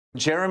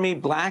Jeremy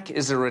Black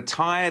is a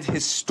retired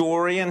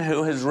historian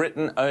who has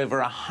written over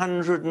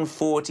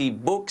 140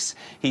 books.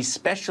 He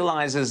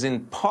specialises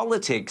in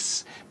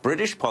politics,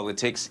 British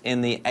politics, in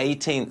the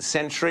 18th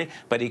century,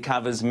 but he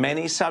covers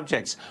many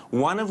subjects,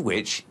 one of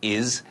which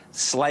is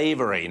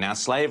slavery. Now,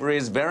 slavery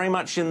is very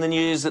much in the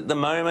news at the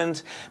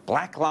moment.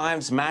 Black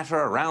Lives Matter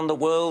around the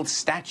world,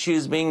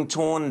 statues being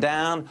torn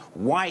down,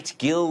 white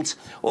guilt,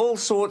 all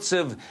sorts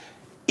of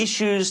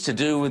issues to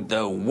do with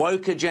the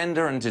woke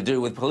agenda and to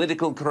do with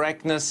political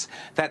correctness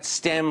that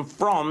stem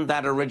from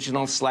that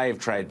original slave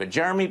trade. But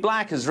Jeremy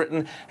Black has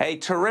written a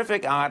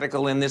terrific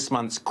article in this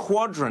month's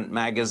Quadrant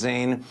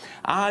magazine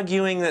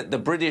arguing that the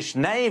British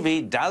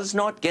Navy does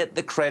not get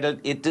the credit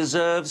it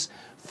deserves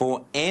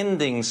for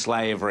ending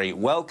slavery.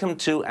 Welcome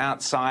to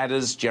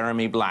Outsiders,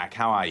 Jeremy Black.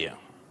 How are you?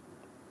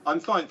 I'm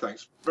fine,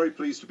 thanks. Very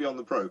pleased to be on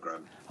the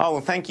programme. Oh,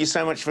 well, thank you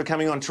so much for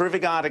coming on.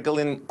 Terrific article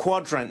in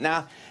Quadrant.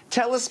 Now,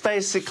 tell us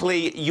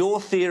basically your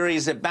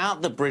theories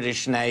about the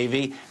British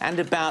Navy and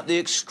about the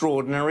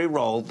extraordinary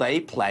role they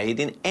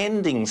played in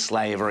ending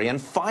slavery and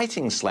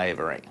fighting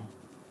slavery.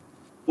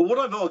 Well, what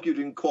I've argued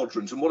in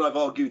Quadrant and what I've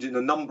argued in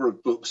a number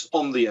of books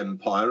on the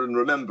empire, and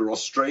remember,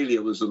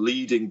 Australia was a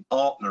leading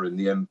partner in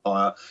the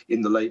empire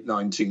in the late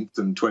 19th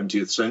and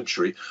 20th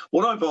century.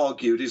 What I've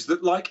argued is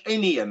that, like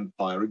any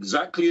empire,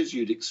 exactly as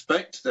you'd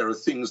expect, there are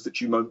things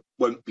that you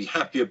won't be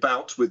happy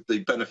about with the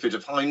benefit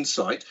of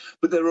hindsight,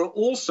 but there are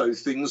also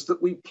things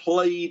that we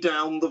play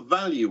down the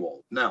value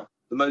of. Now,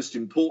 the most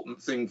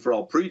important thing for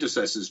our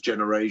predecessors'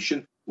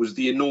 generation was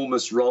the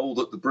enormous role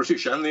that the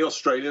British and the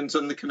Australians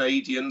and the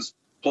Canadians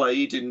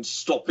played in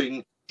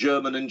stopping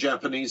German and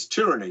Japanese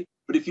tyranny.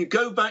 But if you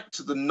go back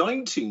to the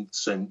 19th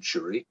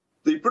century,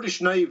 the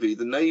British Navy,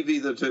 the navy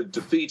that had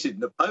defeated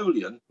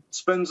Napoleon,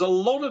 spends a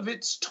lot of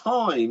its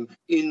time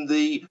in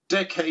the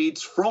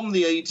decades from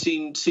the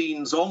 18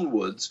 teens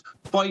onwards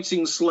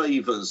fighting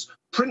slavers,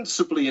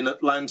 principally in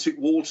Atlantic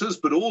waters,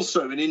 but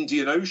also in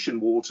Indian Ocean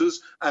waters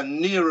and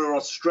nearer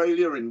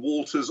Australia in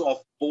waters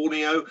off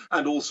Borneo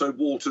and also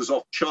waters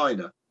off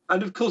China.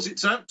 And of course,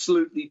 it's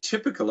absolutely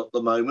typical at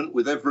the moment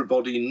with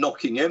everybody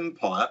knocking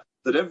empire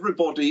that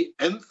everybody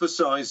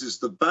emphasises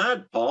the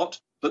bad part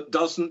but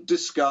doesn't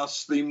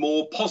discuss the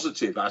more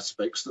positive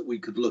aspects that we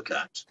could look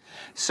at.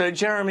 So,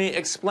 Jeremy,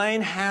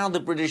 explain how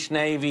the British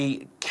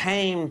Navy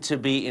came to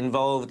be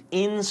involved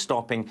in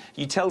stopping.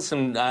 You tell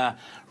some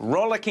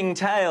rollicking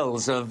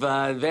tales of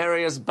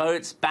various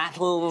boats,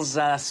 battles,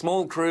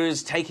 small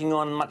crews taking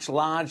on much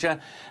larger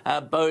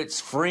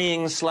boats,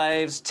 freeing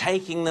slaves,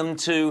 taking them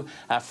to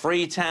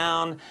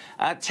Freetown.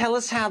 Tell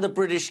us how the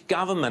British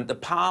government, the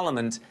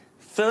Parliament,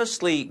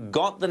 firstly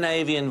got the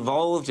Navy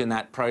involved in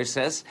that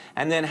process,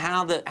 and then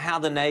how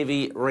the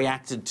Navy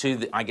reacted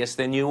to, I guess,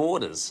 their new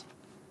orders.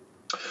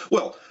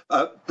 Well,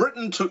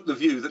 Britain took the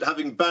view that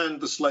having banned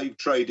the slave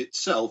trade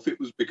itself, it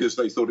was because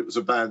they thought it was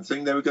a bad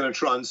thing. They were going to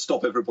try and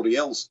stop everybody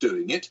else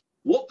doing it.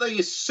 What they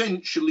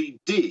essentially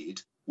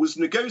did was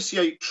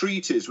negotiate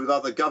treaties with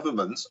other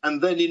governments and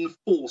then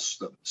enforce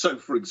them. So,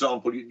 for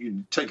example,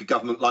 you take a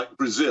government like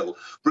Brazil.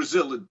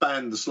 Brazil had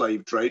banned the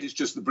slave trade. It's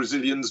just the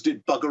Brazilians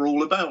did bugger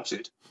all about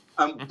it.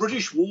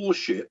 British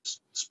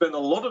warships spent a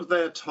lot of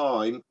their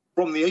time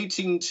from the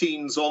 18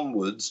 teens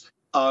onwards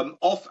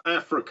off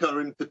Africa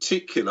in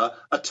particular,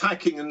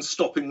 attacking and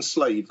stopping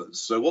slavers.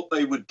 So what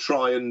they would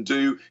try and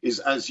do is,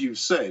 as you've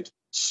said,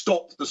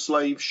 stop the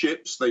slave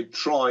ships. They'd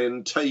try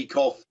and take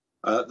off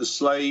the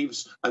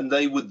slaves, and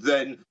they would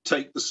then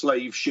take the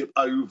slave ship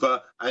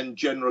over and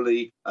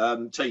generally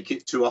take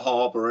it to a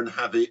harbour and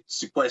have it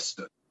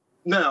sequestered.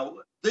 Now,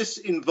 this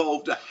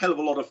involved a hell of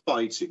a lot of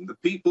fighting. The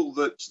people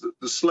the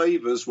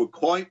slavers were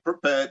quite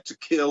prepared to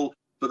kill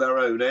for their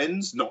own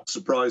ends, not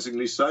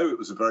surprisingly so. It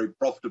was a very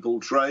profitable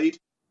trade.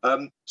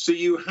 So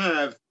you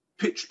have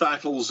pitched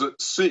battles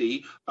at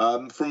sea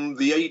from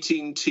the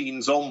 18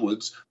 teens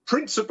onwards,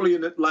 principally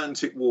in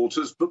Atlantic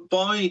waters, but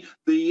by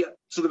the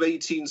sort of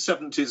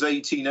 1870s,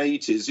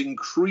 1880s,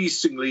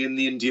 increasingly in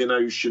the Indian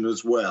Ocean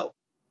as well.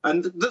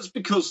 And that's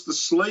because the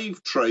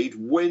slave trade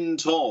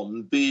went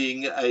on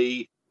being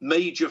a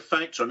major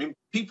factor. I mean,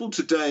 people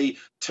today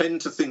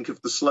tend to think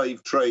of the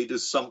slave trade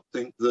as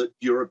something that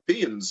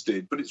Europeans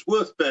did, but it's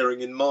worth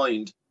bearing in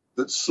mind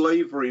that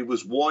slavery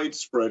was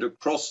widespread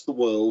across the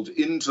world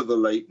into the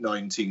late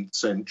 19th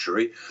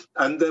century,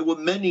 and there were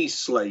many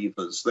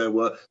slavers. There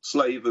were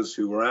slavers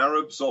who were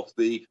Arabs off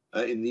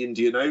in the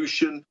Indian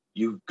Ocean.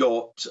 You've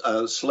got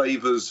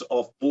slavers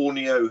off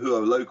Borneo who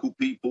are local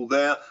people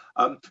there.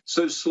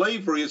 So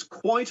slavery is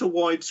quite a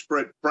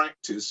widespread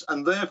practice,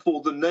 and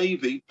therefore the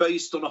Navy,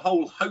 based on a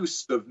whole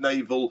host of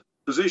naval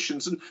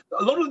positions, and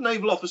a lot of the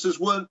naval officers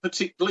weren't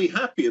particularly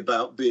happy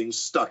about being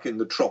stuck in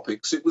the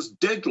tropics. It was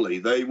deadly.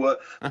 They were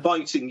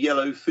fighting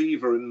yellow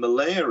fever and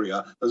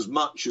malaria as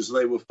much as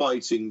they were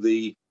fighting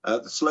the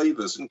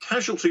slavers, and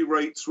casualty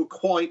rates were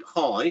quite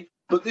high.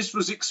 But this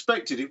was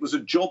expected. It was a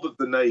job of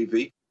the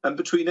Navy. And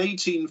between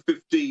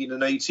 1815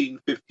 and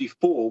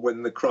 1854,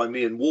 when the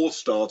Crimean War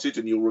started,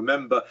 and you'll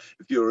remember,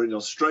 if you're in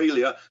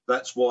Australia,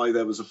 that's why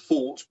there was a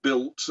fort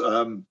built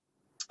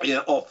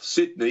off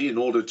Sydney in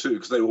order to,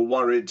 because they were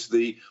worried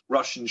the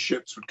Russian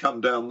ships would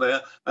come down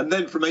there. And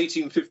then from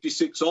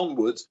 1856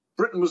 onwards,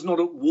 Britain was not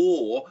at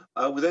war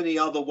with any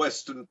other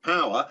Western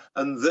power,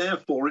 and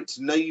therefore its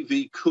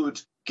navy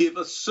could give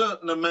a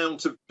certain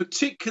amount of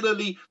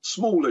particularly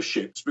smaller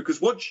ships,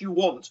 because what you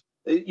want,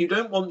 you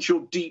don't want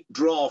your deep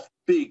draft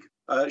big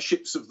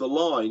ships of the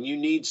line. You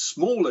need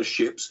smaller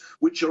ships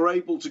which are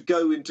able to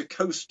go into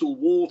coastal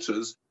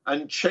waters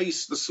and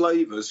chase the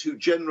slavers, who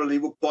generally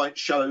were quite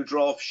shallow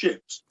draft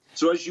ships.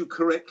 So as you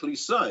correctly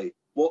say,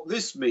 what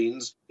this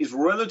means is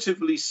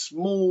relatively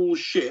small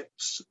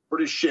ships,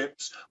 British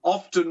ships,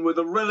 often with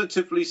a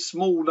relatively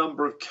small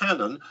number of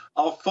cannon,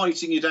 are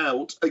fighting it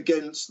out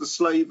against the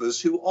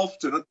slavers, who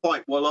often are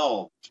quite well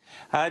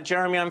armed.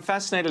 Jeremy, I'm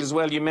fascinated as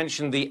well. You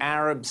mentioned the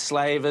Arab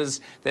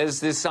slavers. There's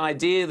this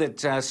idea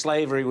that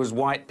slavery was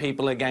white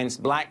people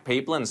against black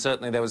people, and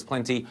certainly there was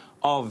plenty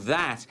of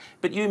that.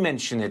 But you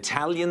mention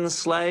Italian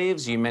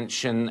slaves. You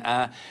mention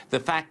the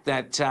fact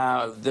that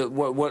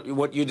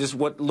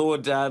what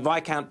Lord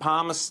Viscount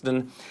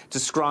Palmerston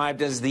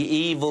described as the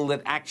evil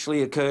that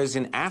actually occurs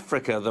in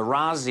Africa, the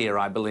razzia,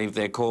 I believe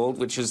they're called,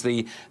 which is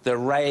the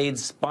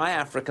raids by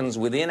Africans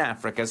within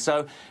Africa.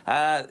 So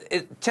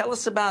tell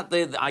us about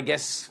I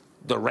guess,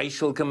 the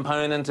racial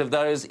component of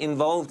those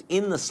involved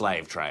in the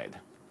slave trade.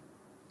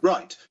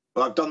 Right.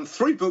 Well, I've done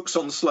 3 books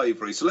on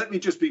slavery, so let me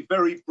just be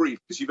very brief,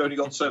 because you've only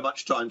got so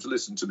much time to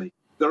listen to me.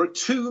 There are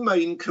 2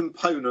 main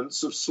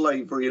components of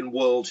slavery in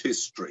world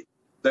history.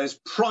 There's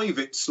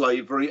private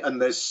slavery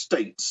and there's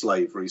state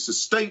slavery. So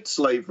state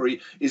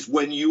slavery is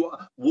when you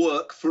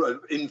work for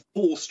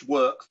enforced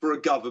work for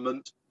a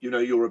government. You know,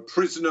 you're a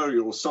prisoner,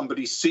 you're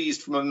somebody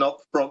seized from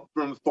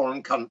a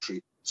foreign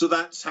country. So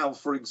that's how,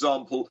 for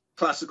example,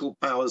 classical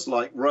powers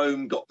like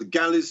Rome got the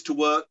galleys to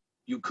work.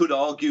 You could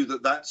argue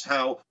that that's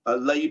how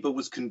labour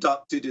was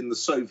conducted in the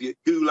Soviet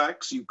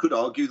gulags. You could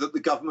argue that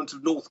the government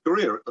of North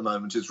Korea at the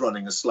moment is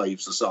running a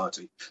slave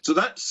society. So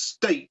that's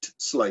state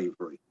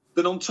slavery.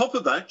 Then on top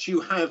of that,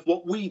 you have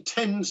what we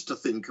tend to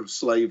think of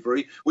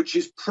slavery, which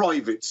is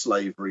private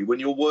slavery, when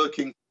you're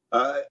working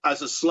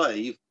as a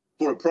slave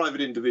for a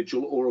private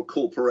individual or a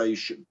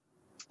corporation.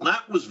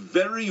 That was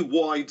very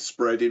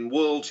widespread in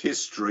world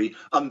history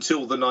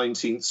until the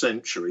 19th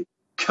century.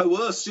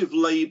 Coercive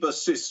labour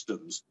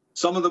systems.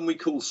 Some of them we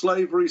call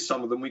slavery,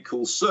 some of them we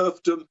call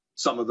serfdom,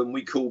 some of them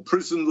we call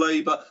prison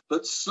labour,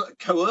 but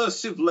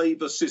coercive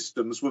labour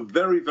systems were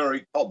very,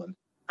 very common.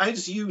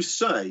 As you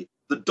say,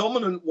 the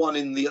dominant one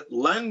in the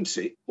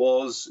Atlantic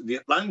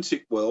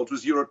world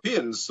was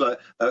European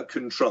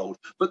controlled.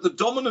 But the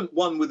dominant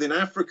one within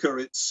Africa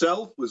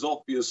itself was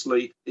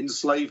obviously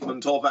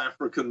enslavement of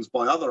Africans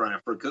by other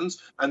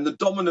Africans. And the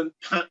dominant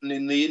pattern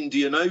in the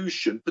Indian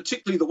Ocean,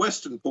 particularly the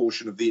western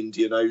portion of the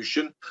Indian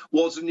Ocean,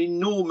 was an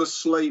enormous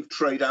slave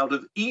trade out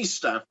of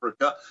East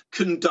Africa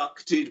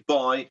conducted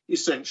by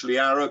essentially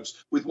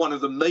Arabs, with one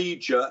of the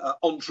major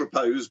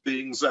entrepôts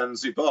being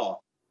Zanzibar.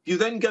 You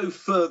then go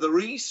further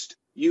east,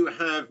 you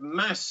have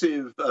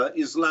massive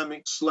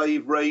Islamic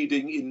slave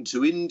raiding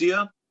into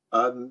India.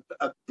 For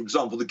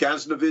example, the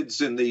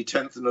Ghaznavids in the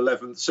 10th and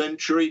 11th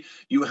century.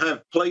 You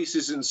have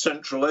places in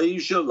Central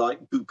Asia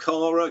like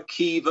Bukhara,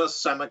 Khiva,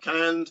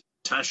 Samarkand,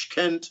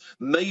 Tashkent,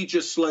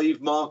 major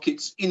slave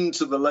markets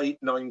into the late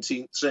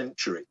 19th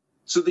century.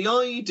 So the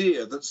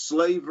idea that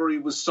slavery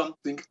was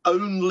something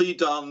only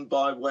done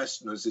by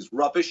Westerners is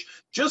rubbish,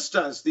 just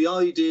as the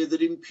idea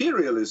that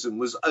imperialism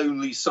was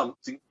only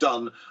something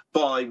done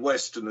by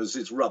Westerners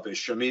is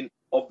rubbish. I mean,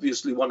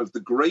 obviously one of the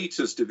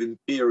greatest of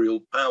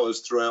imperial powers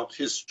throughout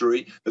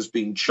history has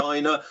been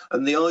China,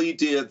 and the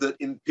idea that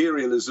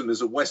imperialism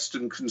is a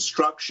Western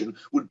construction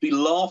would be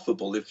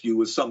laughable if you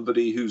were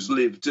somebody who's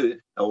lived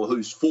or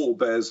whose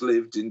forebears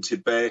lived in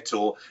Tibet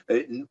or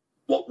in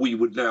what we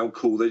would now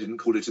call, they didn't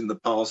call it in the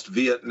past,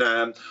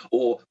 Vietnam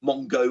or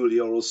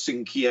Mongolia or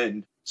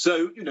Xinjiang.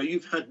 So, you know,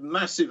 you've had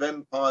massive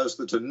empires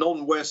that are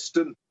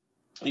non-Western.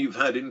 You've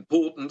had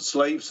important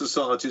slave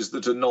societies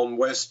that are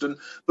non-Western.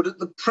 But at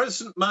the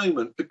present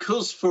moment,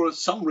 because for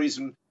some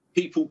reason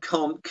people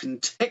can't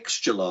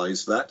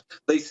contextualize that,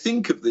 they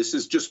think of this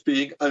as just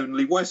being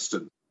only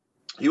Western.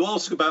 You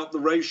ask about the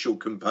racial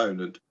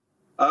component.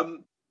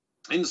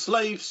 In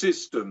slave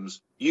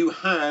systems, you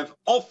have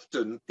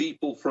often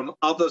people from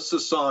other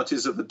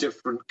societies of a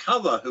different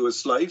colour who are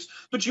slaves,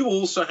 but you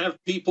also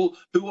have people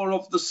who are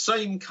of the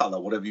same colour,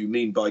 whatever you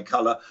mean by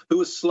colour,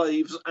 who are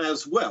slaves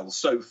as well.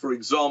 So, for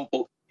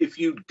example, if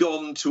you'd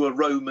gone to a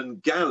Roman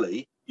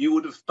galley, you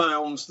would have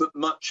found that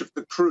much of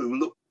the crew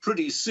looked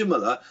pretty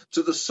similar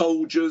to the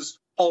soldiers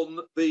on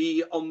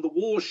the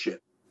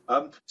warship.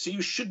 So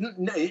you shouldn't,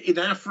 in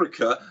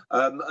Africa,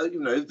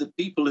 the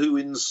people who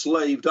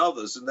enslaved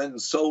others and then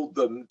sold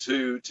them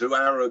to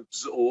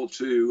Arabs or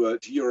to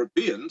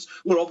Europeans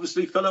were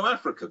obviously fellow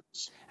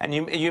Africans. And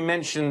you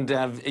mentioned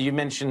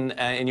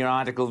in your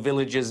article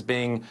villages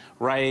being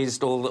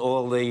razed,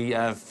 all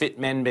the fit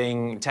men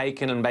being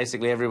taken, and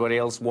basically everybody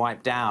else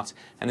wiped out.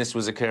 And this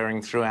was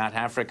occurring throughout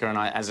Africa. And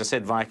as I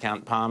said,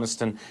 Viscount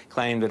Palmerston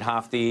claimed that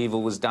half the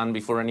evil was done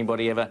before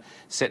anybody ever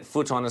set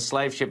foot on a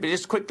slave ship. But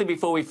just quickly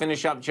before we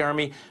finish up,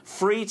 Jeremy,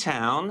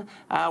 Freetown,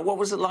 what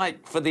was it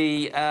like for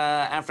the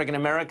African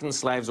American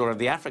slaves, or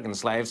the African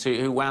slaves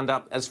who wound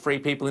up as free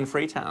people in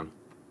Freetown?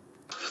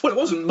 Well, it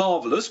wasn't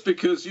marvellous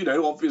because,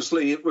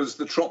 obviously it was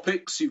the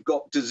tropics, you've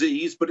got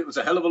disease, but it was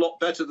a hell of a lot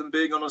better than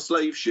being on a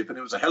slave ship, and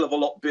it was a hell of a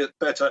lot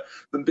better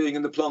than being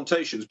in the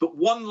plantations. But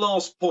one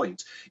last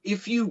point,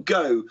 if you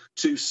go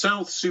to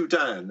South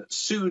Sudan,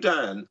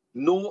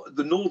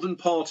 the northern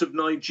part of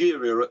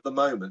Nigeria at the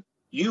moment,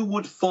 you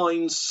would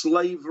find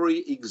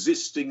slavery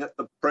existing at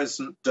the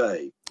present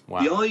day.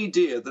 Wow. The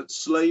idea that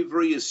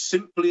slavery is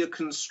simply a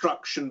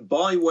construction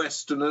by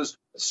Westerners,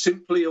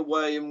 simply a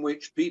way in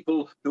which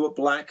people who are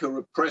black are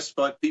oppressed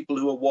by people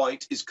who are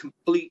white, is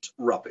complete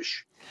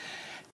rubbish.